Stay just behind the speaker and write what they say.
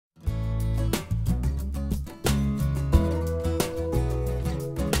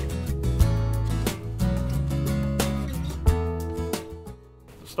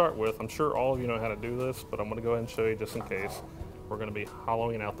start with, I'm sure all of you know how to do this, but I'm gonna go ahead and show you just in case. We're gonna be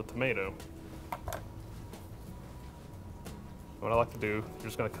hollowing out the tomato. What I like to do, you're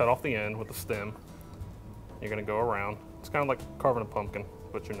just gonna cut off the end with the stem. You're gonna go around. It's kind of like carving a pumpkin,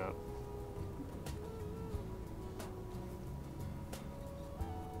 but you're not.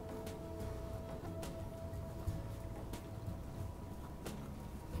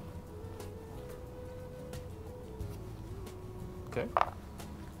 Okay,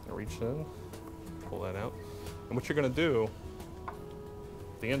 reach in, pull that out. And what you're gonna do,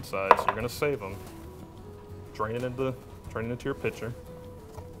 the insides, you're gonna save them. Drain it into your pitcher.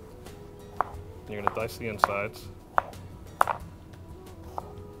 You're gonna dice the insides.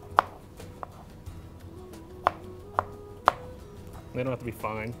 They don't have to be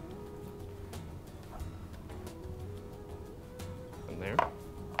fine. And there,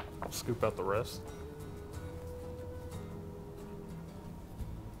 scoop out the rest.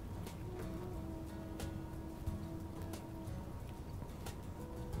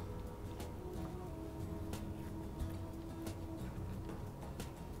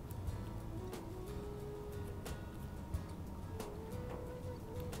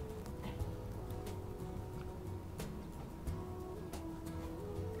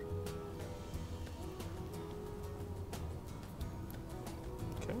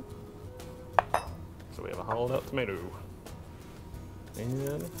 Okay, so we have a hollowed out tomato.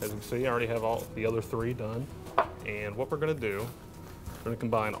 And as you can see, I already have all the other three done. And what we're gonna do, we're gonna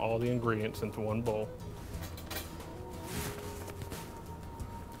combine all the ingredients into one bowl.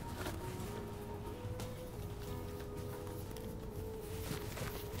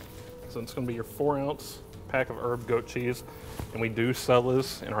 So it's gonna be your 4-ounce pack of herb goat cheese. And we do sell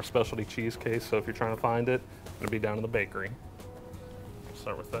this in our specialty cheese case, so if you're trying to find it, it'll be down in the bakery.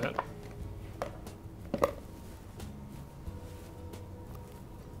 Start with that.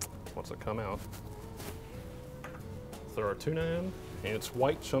 Once it come out, throw our tuna in, and it's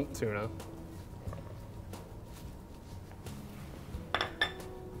white chunk tuna.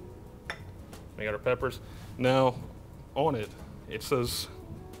 We got our peppers. Now, on it, it says,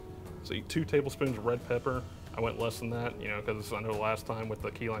 so 2 tablespoons of red pepper. I went less than that, you know, because I know last time with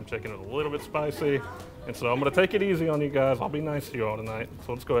the key lime chicken it was a little bit spicy. And so I'm gonna take it easy on you guys. I'll be nice to you all tonight.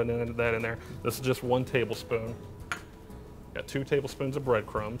 So let's go ahead and add that in there. This is just 1 tablespoon. Got 2 tablespoons of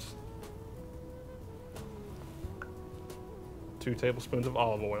breadcrumbs. 2 tablespoons of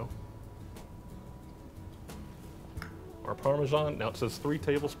olive oil. Our Parmesan, now it says 3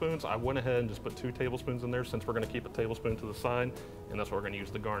 tablespoons. I went ahead and just put 2 tablespoons in there since we're gonna keep a tablespoon to the side, and that's what we're gonna use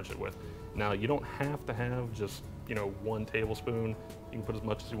to garnish it with. Now, you don't have to have just, you know, 1 tablespoon. You can put as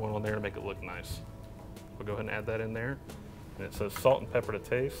much as you want on there to make it look nice. We'll go ahead and add that in there. And it says salt and pepper to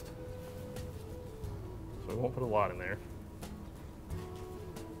taste. So we won't put a lot in there.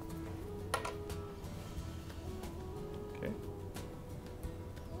 Okay.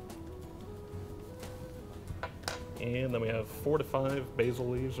 And then we have 4 to 5 basil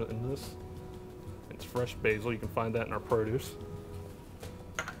leaves in this. It's fresh basil, you can find that in our produce.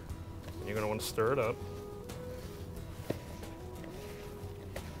 And you're gonna wanna stir it up.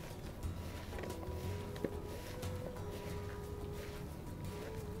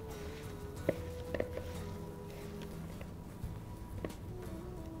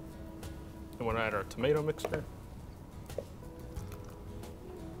 And we're gonna add our tomato mixture.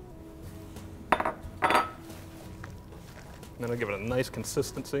 And that'll give it a nice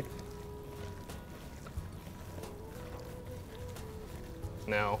consistency.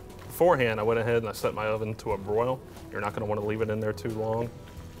 Now, beforehand, I went ahead and I set my oven to a broil. You're not gonna wanna leave it in there too long.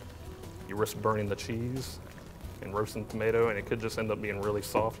 You risk burning the cheese and roasting the tomato, and it could just end up being really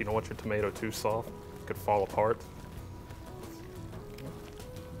soft. You don't want your tomato too soft. It could fall apart.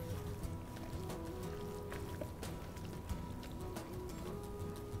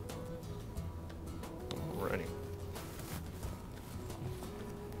 Alrighty.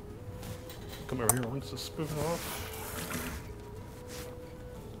 Come over here and rinse the spoon off.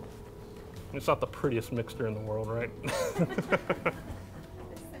 It's not the prettiest mixture in the world, right?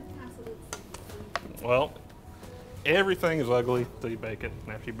 Well, everything is ugly until you bake it,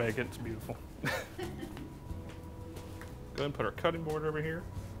 and after you bake it, it's beautiful. Go ahead and put our cutting board over here.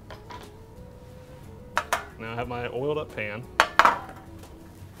 Now I have my oiled up pan.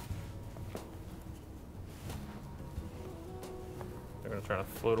 They're gonna try to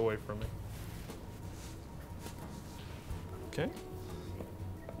float away from me. Okay.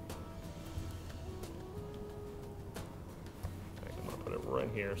 I'm gonna put it right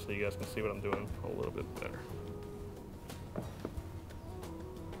here so you guys can see what I'm doing a little bit better.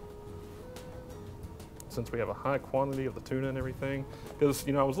 since we have a high quantity of the tuna and everything. Because,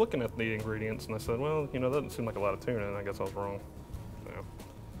 you know, I was looking at the ingredients and I said, well, you know, that doesn't seem like a lot of tuna, and I guess I was wrong. So.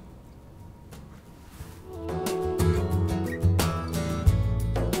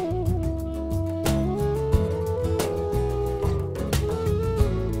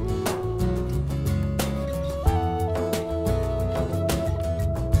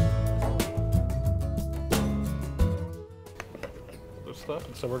 Stuff,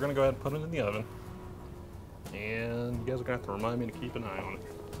 and so we're going to go ahead and put it in the oven, and you guys are going to have to remind me to keep an eye on it.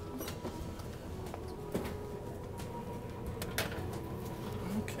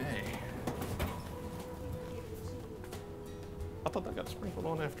 Okay. I thought that got sprinkled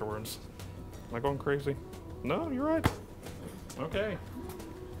on afterwards. Am I going crazy? No, you're right. Okay.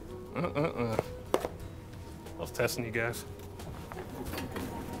 I was testing you guys.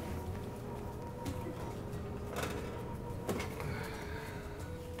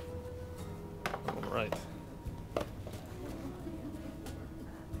 Right.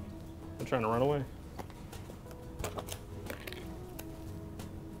 I'm trying to run away.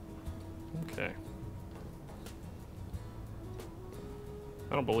 Okay.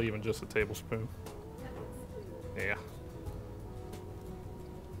 I don't believe in just a tablespoon. Yeah.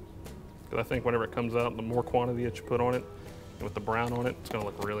 Because I think whenever it comes out, the more quantity that you put on it, and with the brown on it, it's going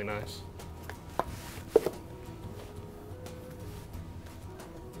to look really nice.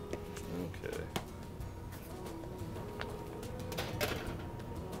 Okay.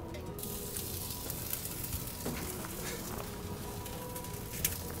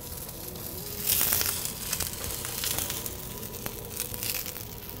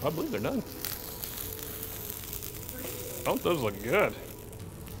 I believe they're done. Don't those look good?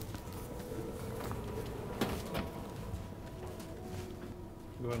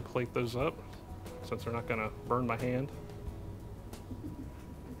 Go ahead and plate those up since they're not going to burn my hand.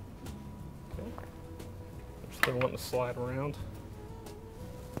 Okay. I'm still wanting to slide around.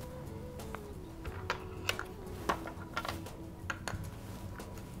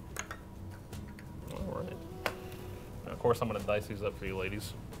 All right. Now, of course, I'm going to dice these up for you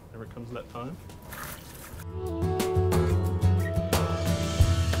ladies whenever it comes to that time.